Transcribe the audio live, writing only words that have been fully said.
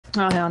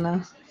Oh hell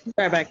no.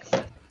 Right back.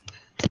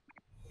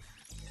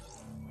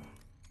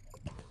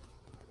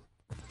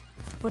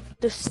 But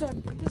the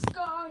sun, the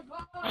sky.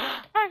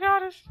 I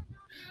got it.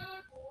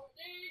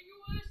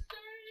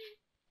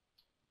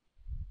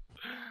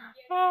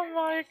 Oh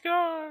my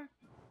god.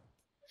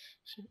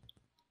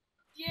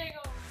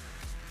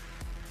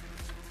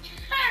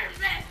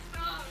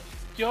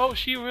 Yo,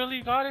 she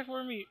really got it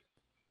for me.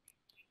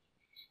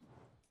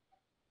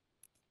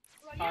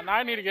 Now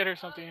I need to get her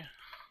something.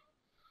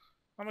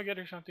 I'm gonna get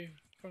her something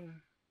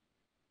from.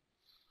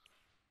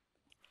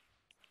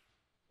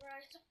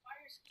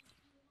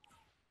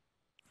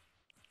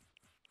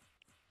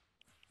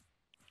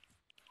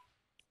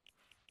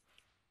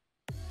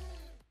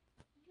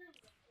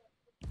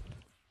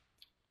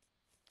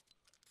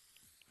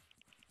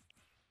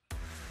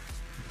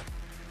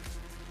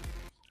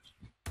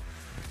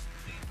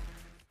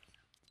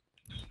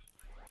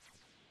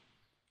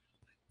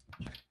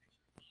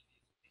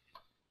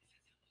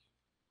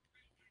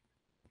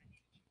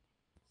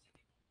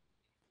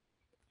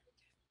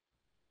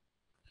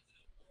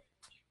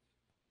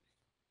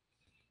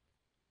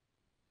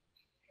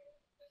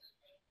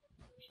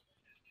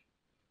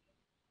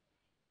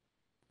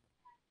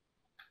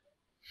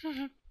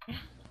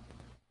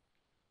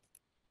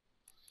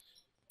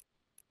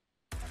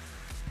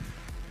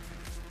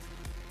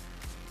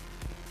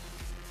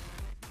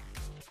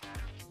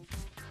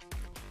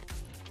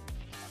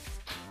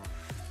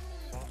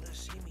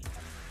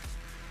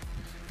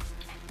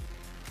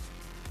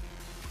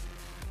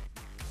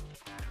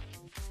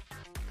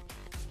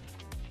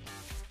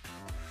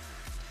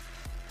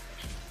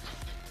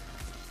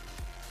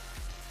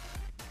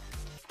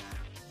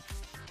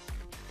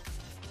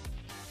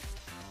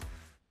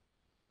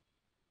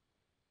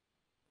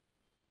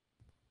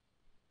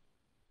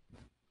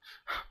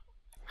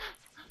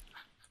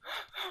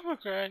 I'm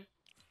crying.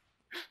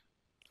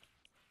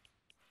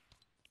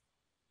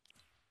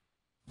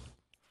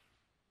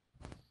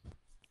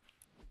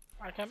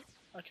 I can't.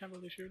 I can't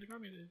believe she really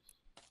got me this.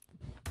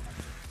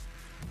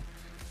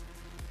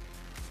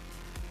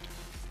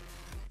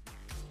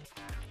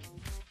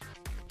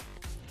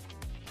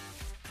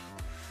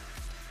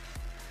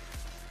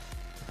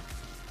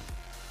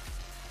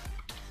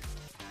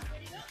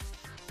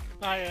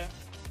 Not yet.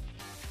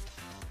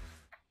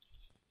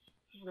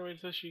 I'm gonna wait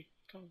until she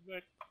comes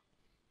back.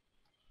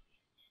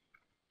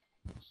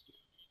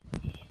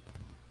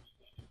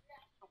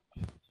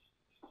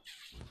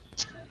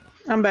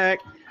 I'm back.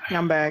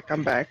 I'm back.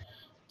 I'm back.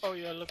 Oh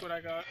yeah, look what I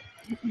got.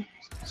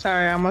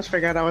 Sorry, I almost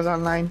forgot I was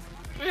online.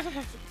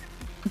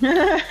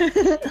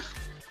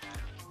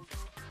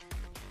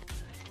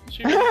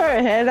 She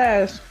really. Head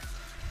ass.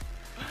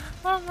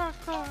 Oh my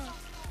god.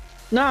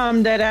 No,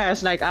 I'm dead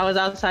ass. Like I was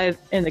outside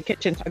in the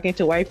kitchen talking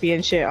to wifey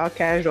and shit, all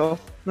casual.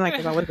 Like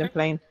if I wasn't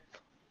playing.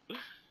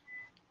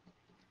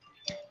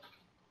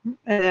 And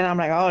then I'm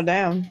like, oh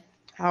damn,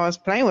 I was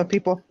playing with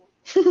people.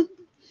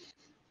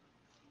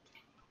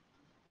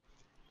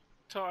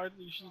 Told Arthur,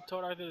 you should have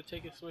told Arthur to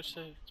take a switch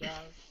to his job.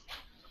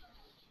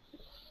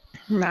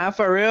 Nah,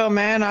 for real,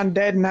 man. On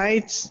dead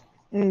nights,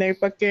 and they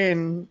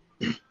fucking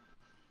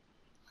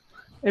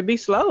it'd be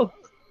slow.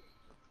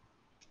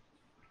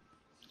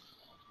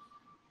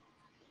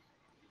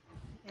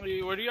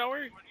 Where do y'all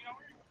work?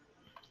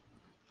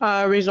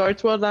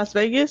 Resorts World Las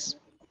Vegas.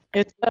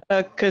 It's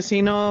a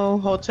casino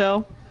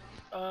hotel.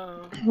 Uh,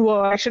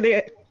 Well, actually,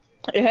 it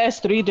has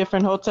three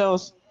different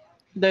hotels.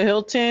 The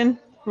Hilton,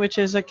 which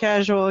is a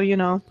casual, you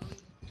know.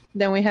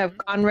 Then we have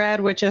mhm.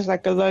 Conrad, which is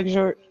like a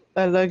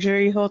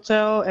luxury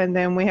hotel, and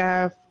then we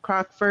have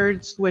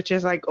Crockford's, which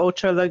is like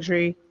ultra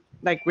luxury,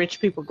 like rich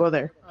people go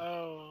there.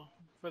 Oh,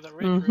 for the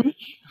rich Mhm.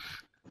 rich.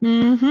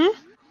 Mhm.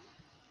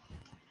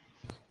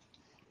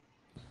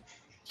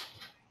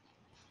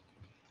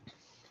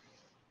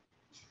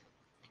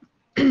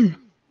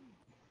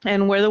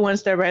 And we're the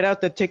ones that write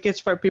out the tickets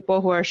for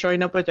people who are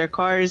showing up with their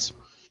cars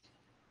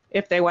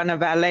if they want to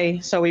valet.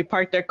 So we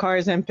park their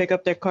cars and pick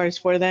up their cars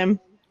for them.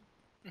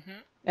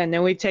 Mhm. And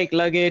then we take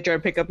luggage or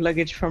pick up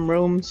luggage from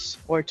rooms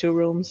or two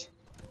rooms.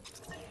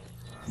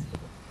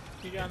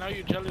 Yeah, I know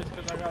you're jealous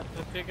because I got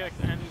the pickaxe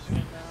and you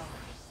skin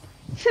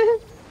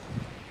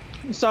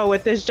now. So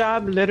with this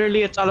job,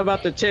 literally it's all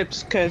about the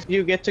tips because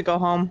you get to go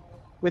home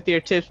with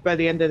your tips by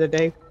the end of the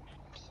day.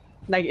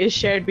 Like it's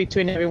shared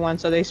between everyone,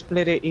 so they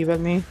split it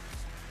evenly.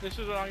 This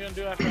is what I'm gonna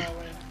do after I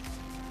win.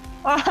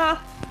 Uh-huh.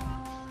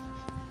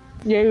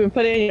 You even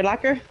put it in your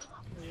locker?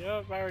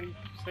 Yep, I already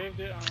saved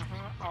it.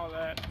 All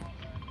that.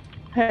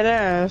 Head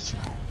ass.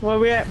 Where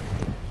we at?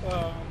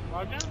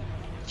 Lockdown?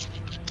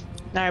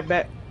 I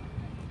bet.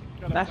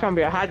 Gotta That's gonna find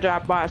be a it. hot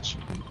drop watch.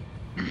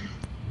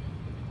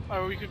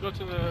 Or we could go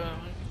to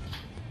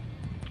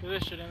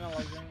this shit in the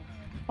lockdown.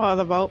 Oh,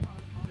 the boat.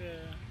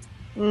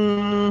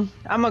 Yeah.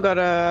 I'm gonna go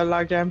to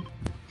Logjam.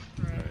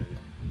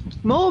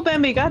 Alright. Move,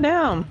 Bambi,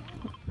 goddamn.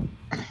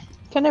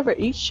 Can never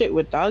eat shit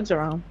with dogs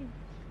around.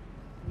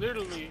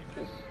 Literally.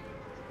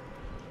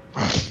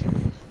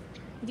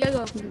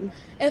 Diego,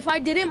 if I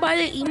didn't buy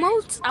the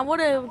emotes, I would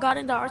have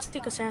gotten the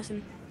Arctic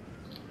Assassin.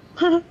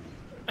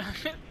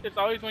 It's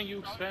always when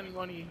you spend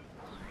money.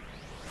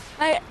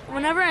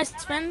 Whenever I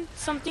spend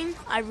something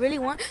I really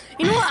want,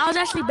 you know what? I was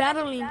actually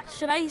battling. I'm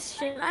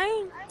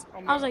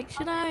I was like, like,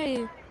 should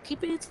I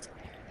keep it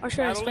or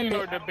should I spend battling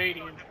it? or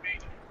debating.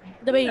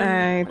 Debating. I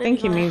There we think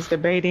he go. means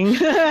debating.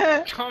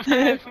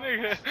 Dumbass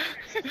nigga.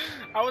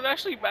 I was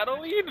actually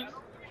battling.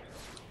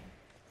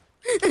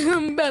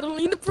 I'm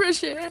battling the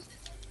pressure.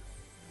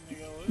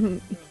 Nigga, what the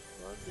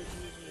fuck did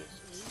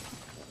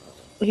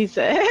you just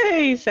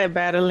say? he said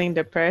battling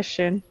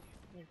depression.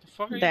 Like, the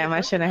fuck are you Damn, I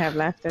depressed shouldn't about? have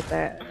laughed at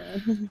that.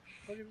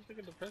 What are you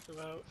fucking depressed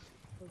about?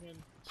 Fucking.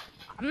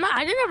 I'm not.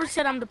 I never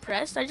said I'm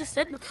depressed. I just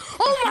said,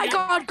 oh my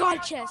God, God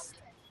chest.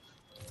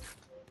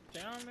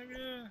 Damn,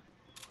 nigga.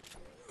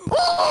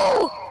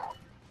 Oh!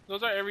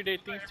 Those are everyday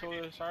things to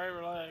us. Alright,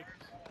 relax.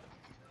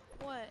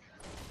 What?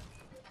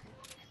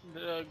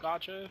 The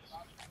gotchas.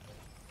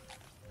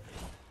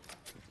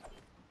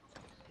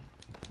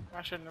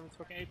 I should have never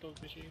fucking ate those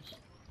bitches.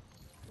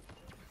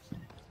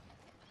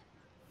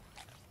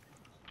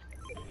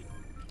 You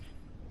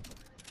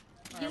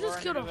Alright, just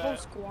we're killed a into whole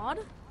that. squad?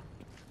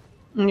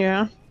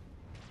 Yeah.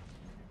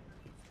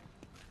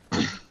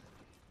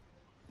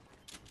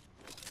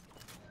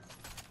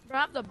 Bro,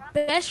 I have the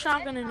best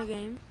shotgun in the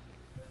game.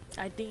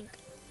 I think.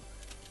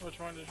 Which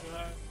one did you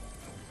have?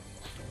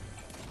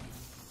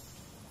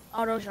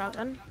 Auto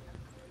shotgun.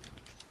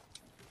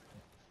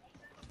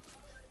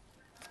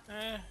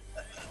 Eh.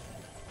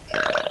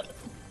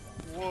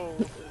 Whoa.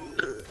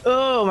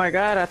 Oh my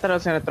god, I thought I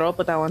was gonna throw up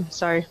with that one.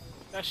 Sorry.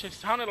 That shit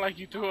sounded like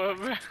you threw up.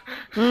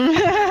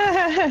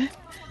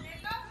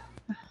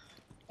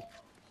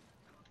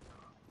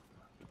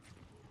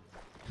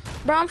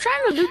 Bro, I'm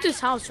trying to loot this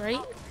house, right?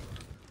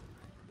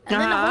 And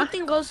then the whole Uh-huh.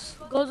 thing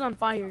goes on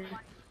fire.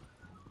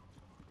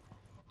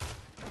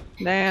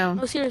 Damn.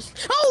 No, serious.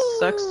 Oh!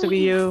 Sucks to be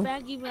you.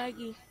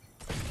 Baggy.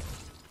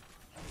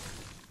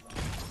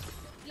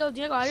 Yo,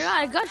 Diego,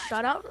 I got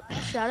shot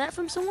at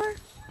from somewhere.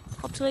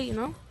 Hope to let you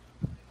know.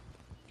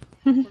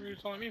 What are you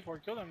telling me for?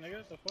 Kill them,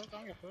 nigga. The fuck? I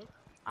don't give a fuck.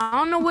 I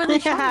don't know where they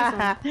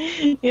shot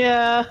me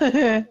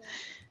Yeah.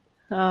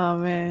 Oh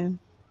man.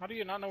 How do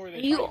you not know where they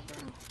You- shot you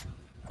from? from.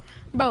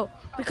 Bro,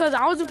 because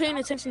I wasn't paying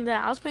attention to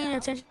that. I was paying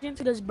attention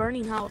to this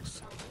burning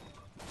house.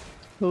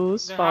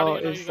 Whose Then how do you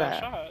fault know is you got that?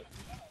 shot?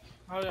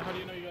 How do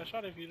you know you got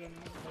shot if you don't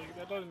know? Like,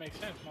 that doesn't make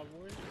sense, my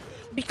boy.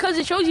 Because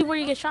it shows you where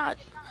you get shot.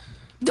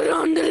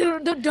 Dun,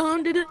 dun, dun,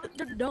 dun, dun,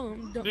 dun,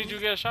 dun. Did you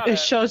get shot It at?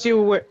 shows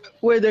you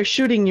where they're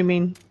shooting, you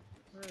mean?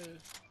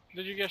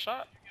 Did you get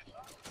shot?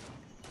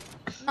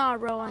 Nah,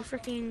 bro, I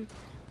freaking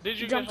Did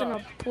you jumped get in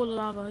shot? a pool of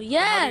lava. How do you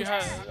Yes!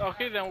 have,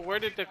 okay, then where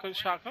did the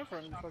shot come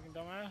from, you fucking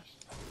dumbass?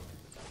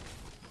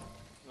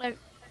 Like,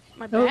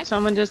 my Oh, back?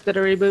 someone just did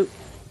a reboot.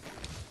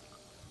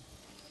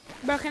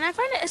 Bro, can I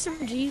find an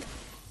SMG?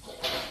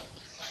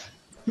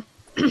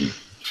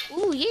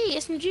 Ooh, yeah,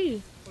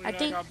 SMG. I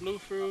think. got blue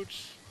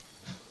fruits.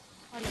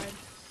 I lied.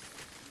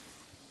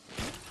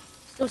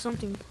 Still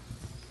something.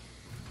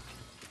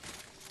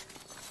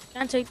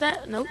 Can I take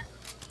that? Nope.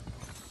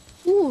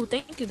 Ooh,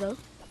 thank you though.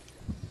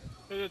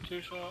 There's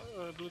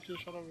a blue two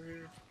shot over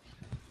here.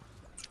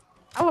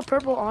 I have a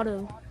purple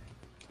auto.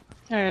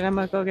 Alright, I'm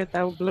gonna go get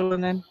that blue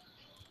one then.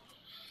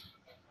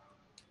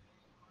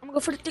 I'm gonna go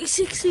for the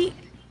 360.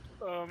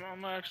 I'm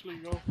gonna actually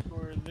go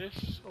for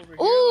this over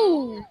here.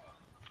 Ooh!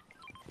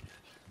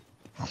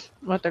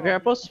 What, the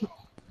grapples?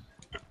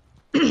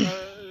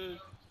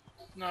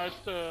 No, it's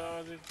the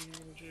other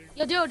thing.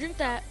 Yo, Dio, drink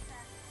that.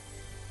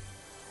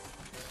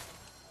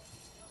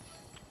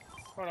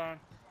 Hold on.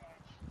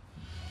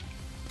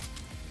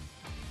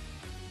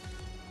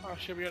 Oh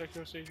shit, we gotta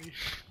kill Sadie.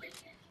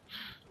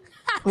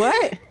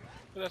 What?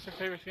 That's her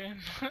favorite skin.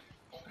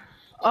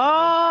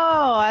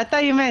 Oh, I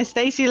thought you meant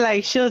Stacy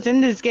like she was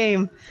in this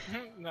game.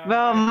 No,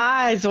 Bro, my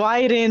eyes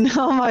widened.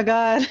 Oh my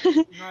god.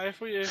 no,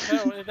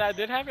 if that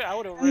did happen, I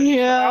would have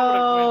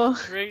Yo. went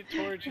straight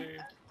towards her.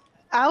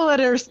 I would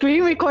have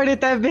screen recorded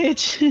that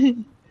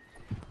bitch.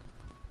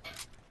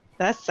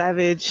 That's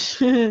savage.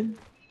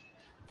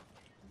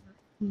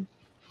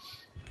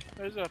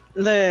 There's a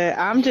Look,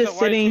 I'm There's a just white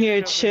sitting TV here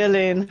over there.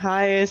 chilling,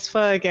 high as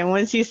fuck, and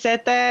once you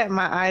said that,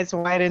 my eyes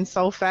widened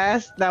so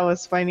fast. That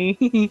was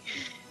funny.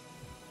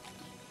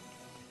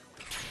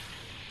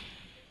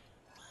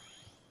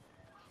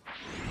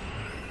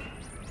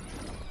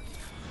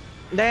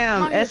 Damn,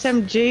 Come on,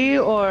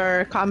 SMG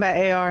or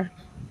combat AR?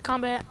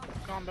 Combat.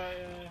 combat.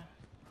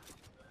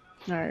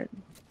 Alright.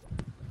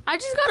 I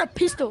just got a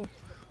pistol.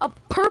 A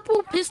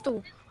purple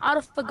pistol out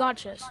of the god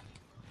chest.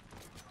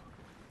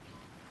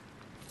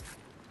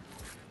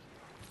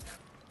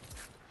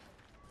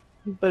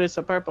 But it's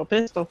a purple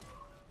pistol.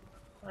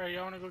 Alright,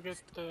 y'all wanna go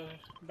get the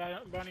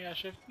bounty at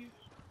Shifty?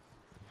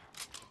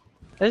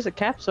 There's a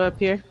capsule up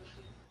here.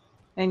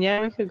 And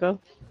yeah, we could go.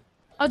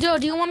 Oh, Joe,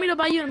 do you want me to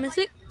buy you a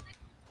mythic?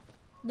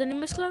 The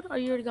Nimbus Cloud? Or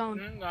you already got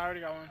one? No, I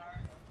already got one.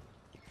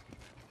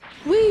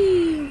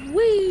 Wee!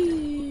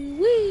 Wee!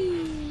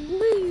 Wee!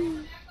 Wee!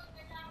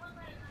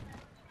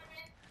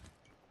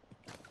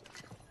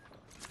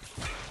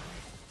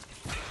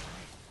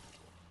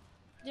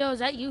 Yo, is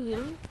that you,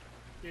 Hidden?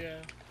 Yeah.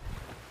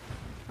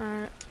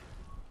 Alright.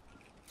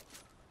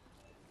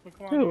 But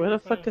come on, Dude, dude, where the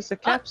let's fuck finish. is the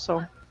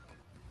capsule?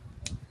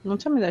 Don't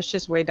tell me that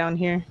shit's way down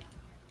here.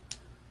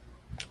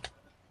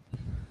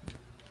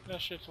 That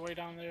shit's way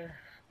down there.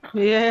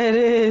 Yeah, it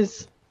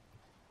is.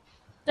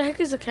 The heck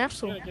is a You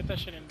capsule? gotta get that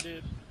shit in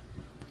did.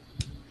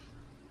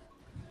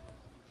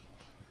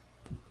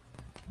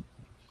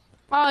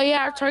 Oh yeah,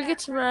 our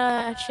targets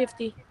were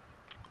shifty.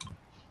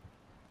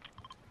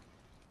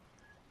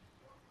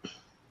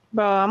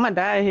 Bro, I'm gonna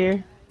die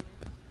here.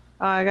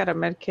 Oh, I got a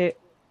med kit.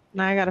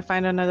 Now I gotta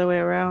find another way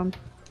around.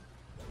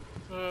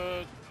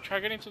 Try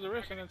getting to the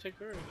rift and then take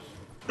the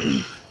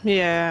rift.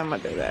 Yeah, I'm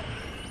gonna do that.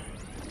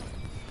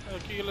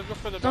 Okay, let's go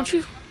for the Don't bounty.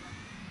 you?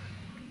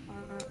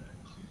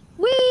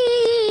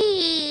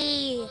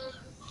 Wee!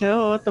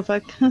 Oh, what the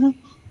fuck?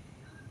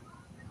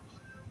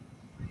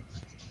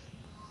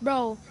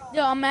 Bro,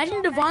 yo,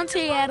 imagine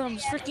Devontae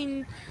Adams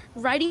freaking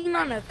riding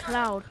on a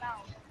cloud.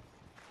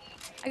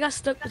 I got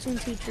stuck between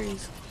two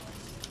trees.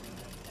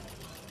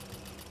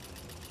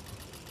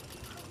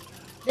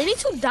 They need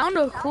to down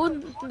the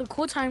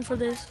cool time for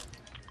this.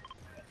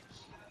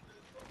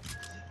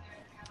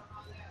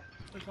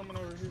 They're coming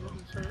over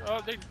here.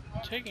 Oh, they're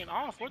taking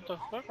off. What the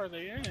fuck are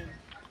they in?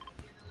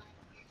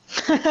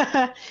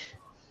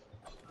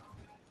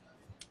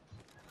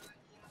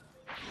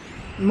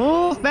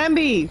 Move,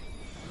 Bambi!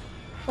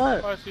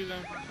 What? Oh, I see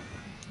them.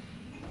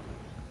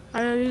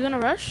 Are you gonna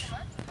rush?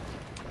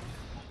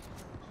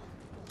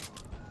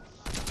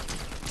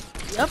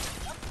 Yep.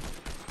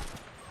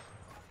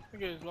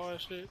 Look at his low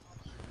ass shit.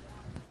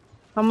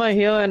 I'm gonna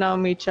heal and I'll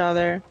meet y'all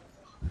there.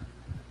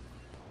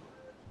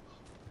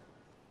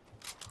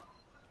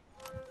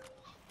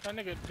 That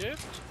nigga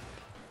dipped?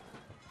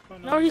 Oh,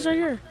 No, he's right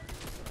here.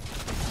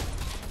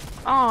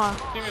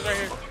 Aw. Team is right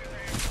here.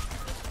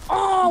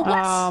 Oh,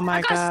 what? Oh my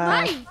I got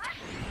God. sniped.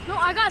 No,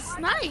 I got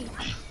sniped.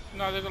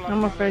 No, there's a lot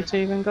I'm of afraid to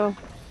even go.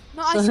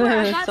 No, I swear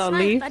I got So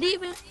sniped. leave? I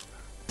didn't even.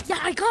 Yeah,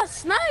 I got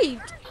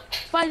sniped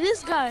by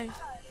this guy.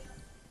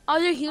 Oh,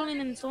 they're healing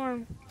in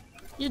storm.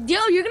 Yo,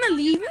 you're gonna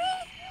leave me?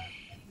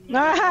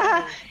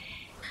 I'm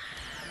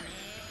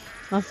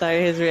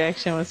sorry, his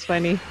reaction was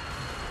funny.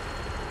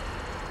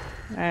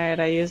 Alright,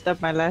 I used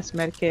up my last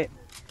med kit.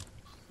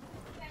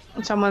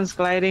 Someone's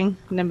gliding.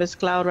 Nimbus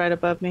cloud right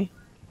above me.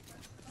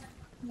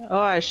 Oh,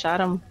 I shot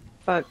him.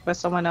 Fuck, but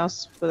someone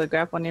else with a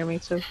grapple near me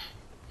too.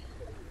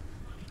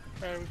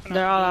 Alright, we finna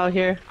They're all out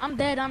here. I'm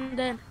dead. I'm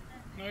dead.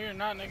 No, you're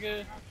not,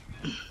 nigga.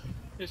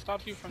 It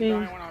stops you from Yeah.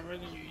 dying when I'm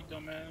ready, you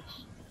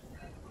dumbass.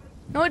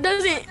 No, it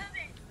doesn't.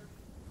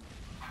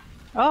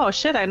 Oh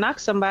shit, I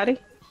knocked somebody.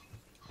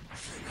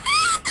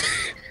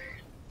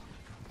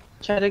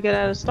 Try to get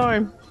out of the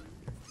storm.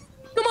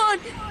 Come on,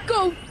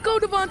 go,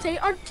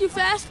 Devontae. Aren't you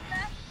fast?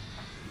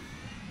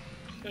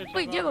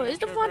 Wait, Diego, is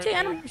Devontae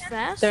Adams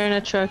fast? They're in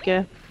a truck,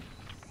 yeah.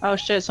 Oh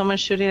shit,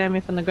 someone's shooting at me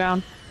from the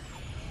ground.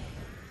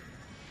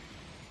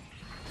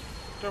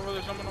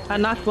 I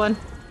knocked one.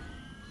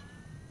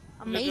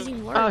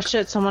 Amazing work. Oh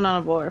shit, someone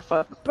on a board.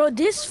 Fuck. Bro,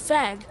 this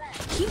fag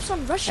keeps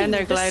on rushing. And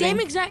they're the same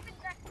gliding. exact.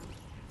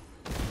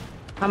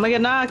 I'm gonna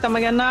get knocked. I'm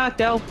gonna get knocked,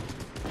 yo.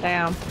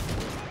 Damn.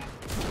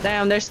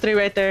 Damn, there's 3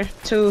 right there.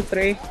 2,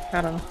 3.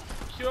 I don't know.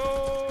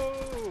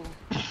 Yo!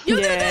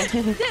 Yeah.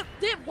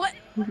 Dip, what?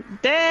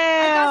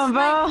 Damn,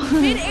 bro. sniped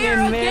mid-air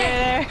In again.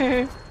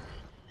 midair.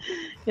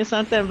 It's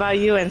something about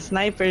you and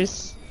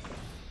snipers.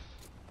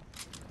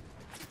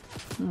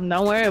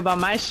 Don't worry about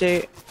my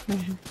shit.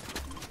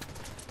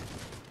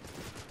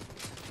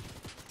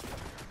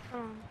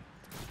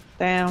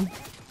 Damn.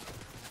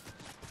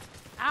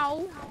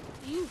 Ow.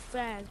 You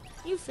fag.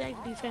 You fag,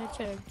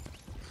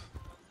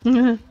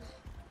 fag.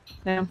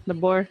 Damn, the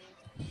boar.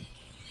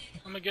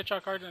 I'm gonna get your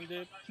card and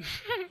dip.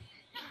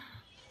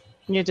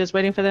 You're just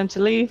waiting for them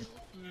to leave?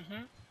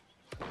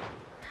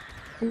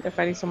 Mm-hmm. They're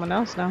fighting someone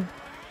else now.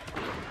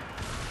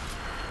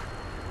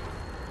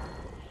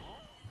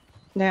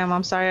 Damn,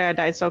 I'm sorry I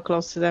died so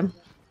close to them.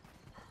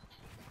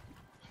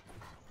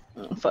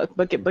 Oh, fuck,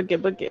 book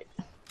it.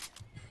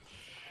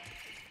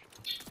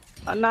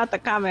 Oh, not the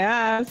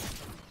Kamehameha.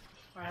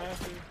 I have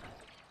to.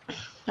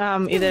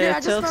 Either Yeah, I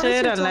just noticed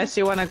tilted it's unless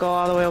you want to go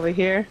all the way over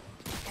here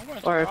I'm going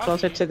or the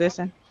closer lobby. to this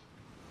end.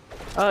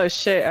 Oh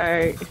shit,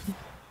 alright.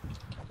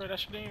 Bro, that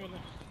shit didn't even.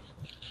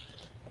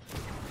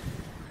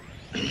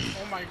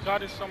 Oh my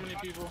god, there's so many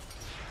people.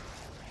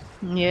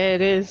 Yeah,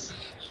 it is.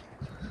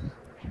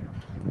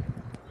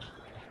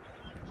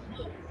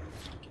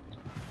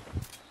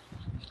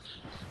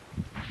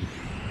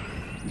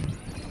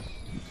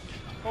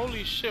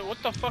 Holy shit, what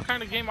the fuck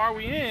kind of game are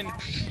we in?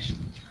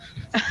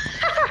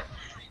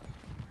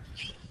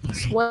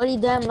 Sweaty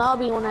damn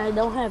lobby when I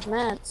don't have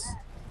mats.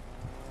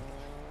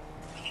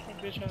 What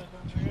bitch ass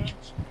nigga?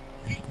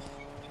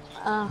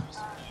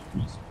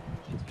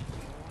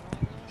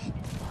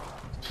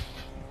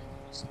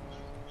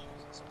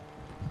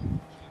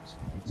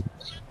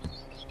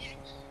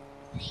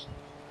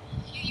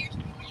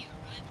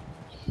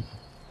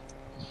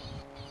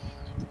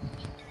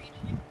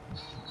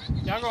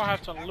 Y'all gonna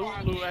have to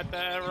loot at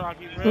that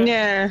Rocky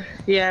Red.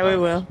 Yeah, we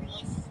will.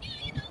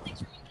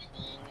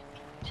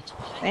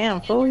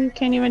 Damn, fool, you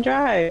can't even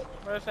drive.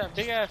 Bro, it's that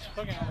big ass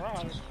fucking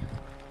rock.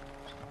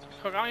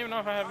 Fuck, I don't even know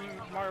if I have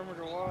my armor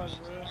to was,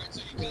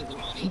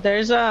 bro.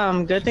 There's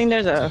good thing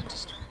there's a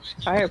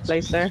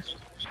fireplace there.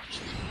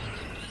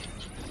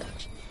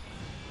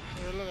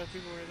 Yeah, look at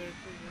people right there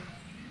too,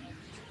 bro.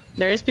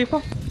 There is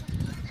people?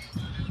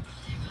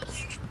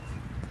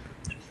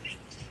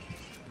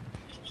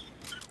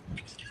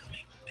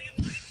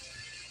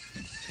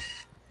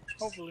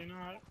 Hopefully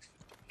not.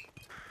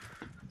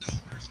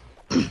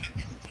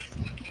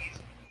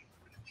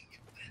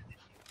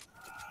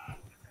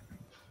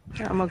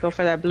 I'm gonna go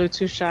for that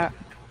Bluetooth shot.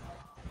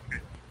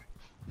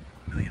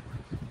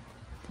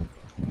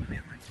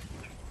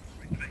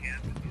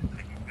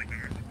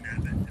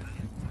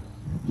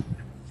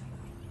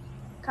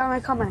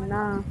 Come on,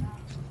 nah.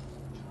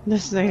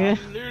 This nigga.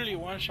 I'm literally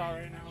one shot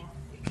right now.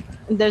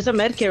 There's a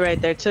med kit right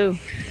there too.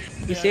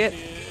 You see it?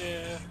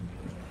 Yeah.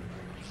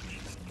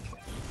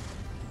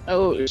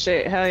 Oh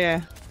shit, hell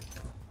yeah.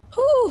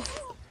 Whew.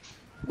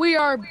 We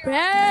are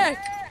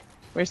back.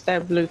 Where's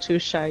that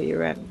Bluetooth shot you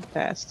ran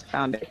past?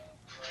 Found it.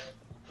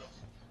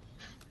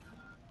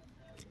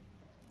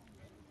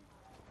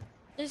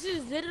 This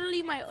is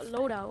literally my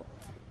loadout.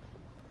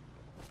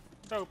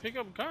 Bro, pick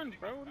up guns,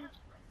 bro. What is...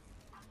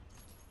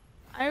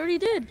 I already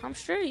did. I'm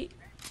straight.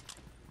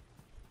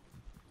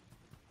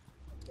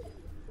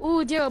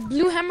 Ooh, do you have a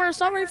blue hammer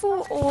assault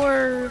rifle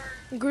or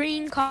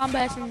green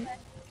combat and...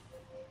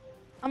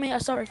 I mean,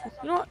 assault rifle.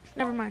 You know what?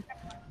 Never mind.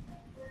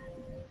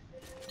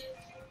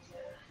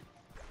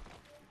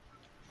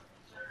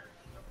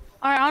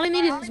 Alright, all I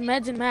need is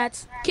meds and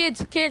mats.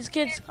 Kids,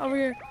 over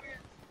here.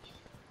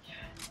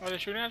 Oh, they're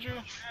shooting at you?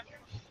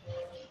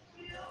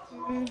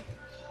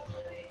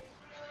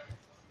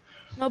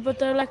 No, but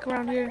they're like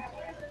around here.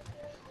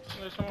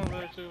 There's someone over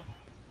there too.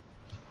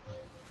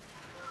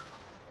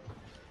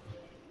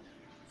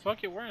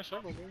 Fuck it, we're in a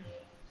circle, bro.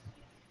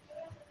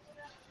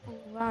 Oh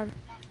god.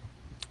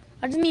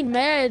 I just need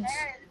meds.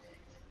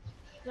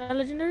 Is that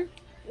legendary?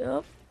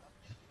 Yup.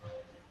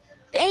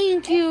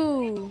 Thank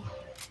you!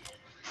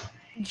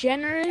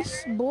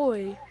 Generous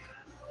boy.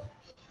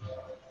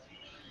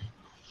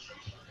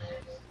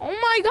 Oh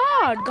my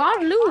god!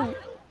 God loot!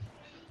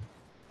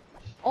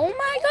 Oh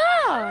my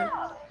god!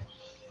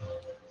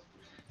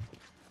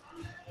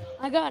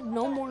 I got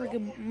no more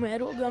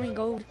metal gummy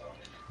gold.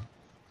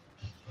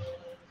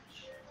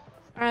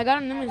 Alright, I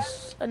got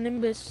a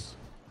Nimbus.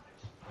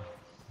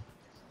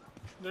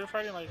 They're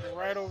fighting like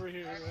right over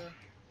here,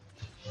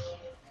 bro.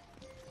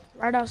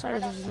 Right outside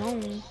of the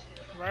zone.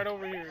 Right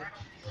over here.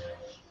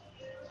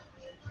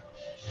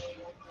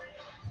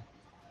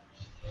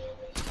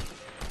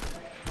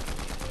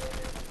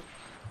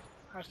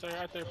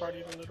 I third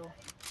partied a little.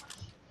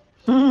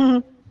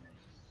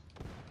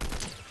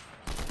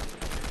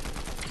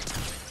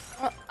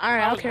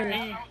 Alright, I'll carry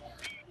it.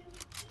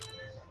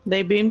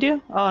 They beamed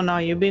you? Oh no,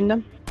 you beamed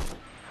them?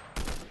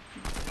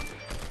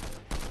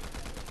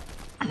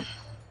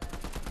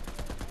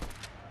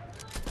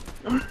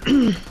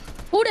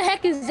 Who the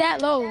heck is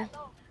that low?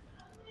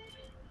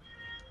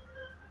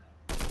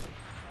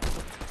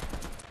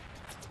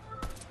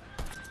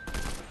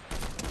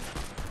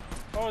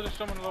 Oh, there's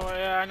someone low.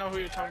 Yeah, I know who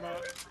you're talking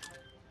about.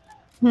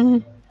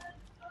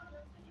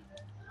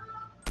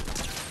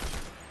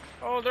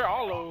 Oh, they're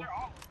all low.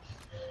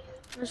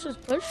 Let's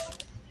just push.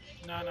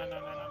 No.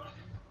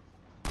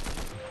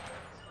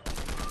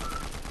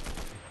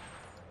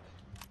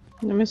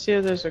 Let me see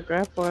if there's a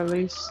grapple at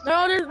least.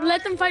 No,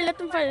 let them fight.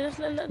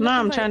 No,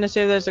 I'm trying to see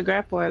if there's a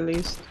grapple at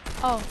least.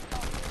 Oh.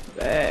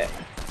 Bet.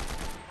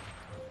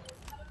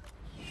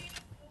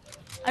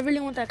 I really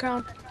want that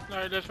crown.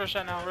 Alright, let's rush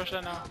that now,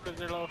 because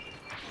they're low.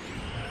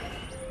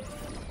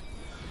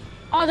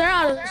 Oh, they're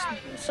out of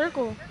the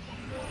circle.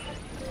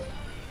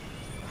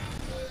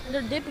 And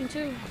they're dipping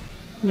too.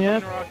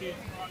 Yep.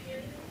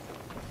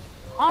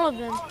 All of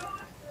them.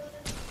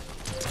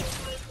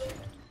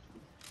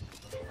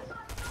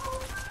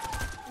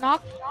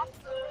 Knock.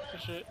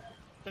 Good shit.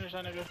 Finish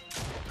that nigga.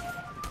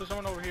 There's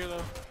someone over here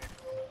though.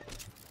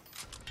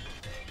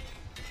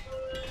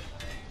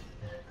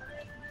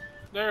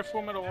 They're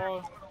full metal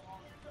wall.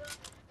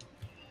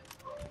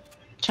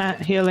 Chant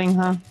healing,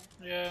 huh?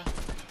 Yeah.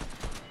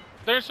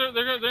 They're in circle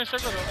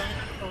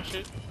though. Oh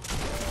shit.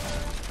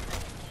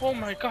 Oh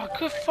my god,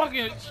 good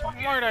fucking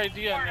smart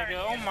idea,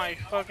 nigga. Oh my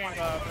fucking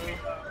god,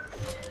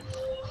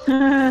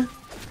 bro.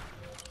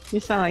 You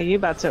sound like you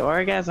about to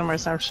orgasm or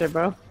some shit,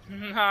 bro.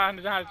 Nah,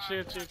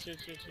 chill.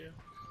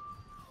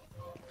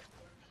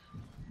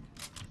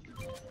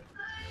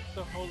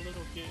 The whole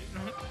little kid.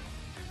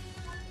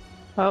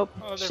 Oh,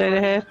 they're straight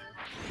running. ahead.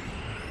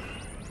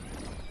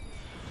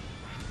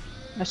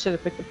 I should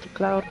have picked up the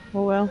cloud.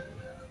 Oh well.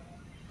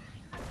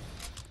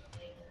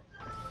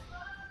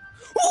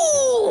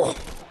 Ooh!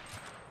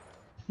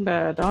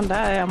 But don't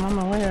die, I'm on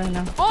my way right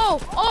now.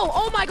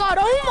 Oh my god,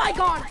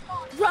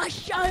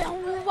 Rush! I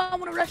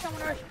wanna rush.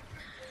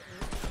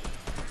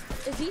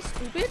 Is he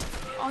stupid?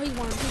 Oh, he's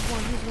one.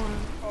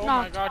 Oh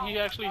my god, he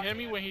actually hit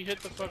me when he hit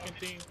the fucking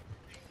thing.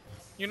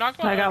 You knocked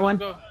one? I got one.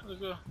 Let's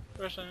go.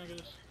 Rush that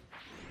niggas.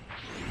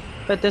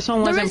 But this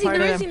one wasn't part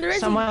of They're them.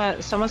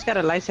 racing. Someone's got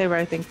a lightsaber,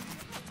 I think.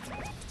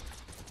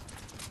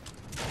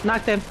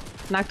 Knocked him.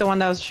 Knocked the one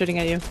that was shooting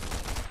at you.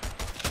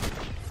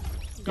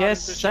 Got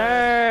Yes, him, bitch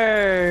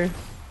sir.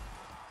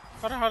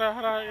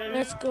 ass.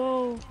 Let's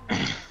go.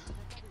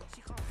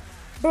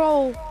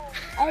 Bro.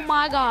 Oh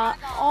my god.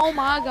 Oh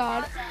my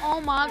god. Oh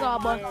my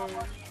god, bro.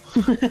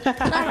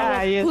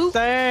 Yes,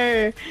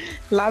 sir.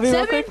 Lobby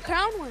real 7 quick.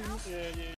 crown wins. Yeah, yeah.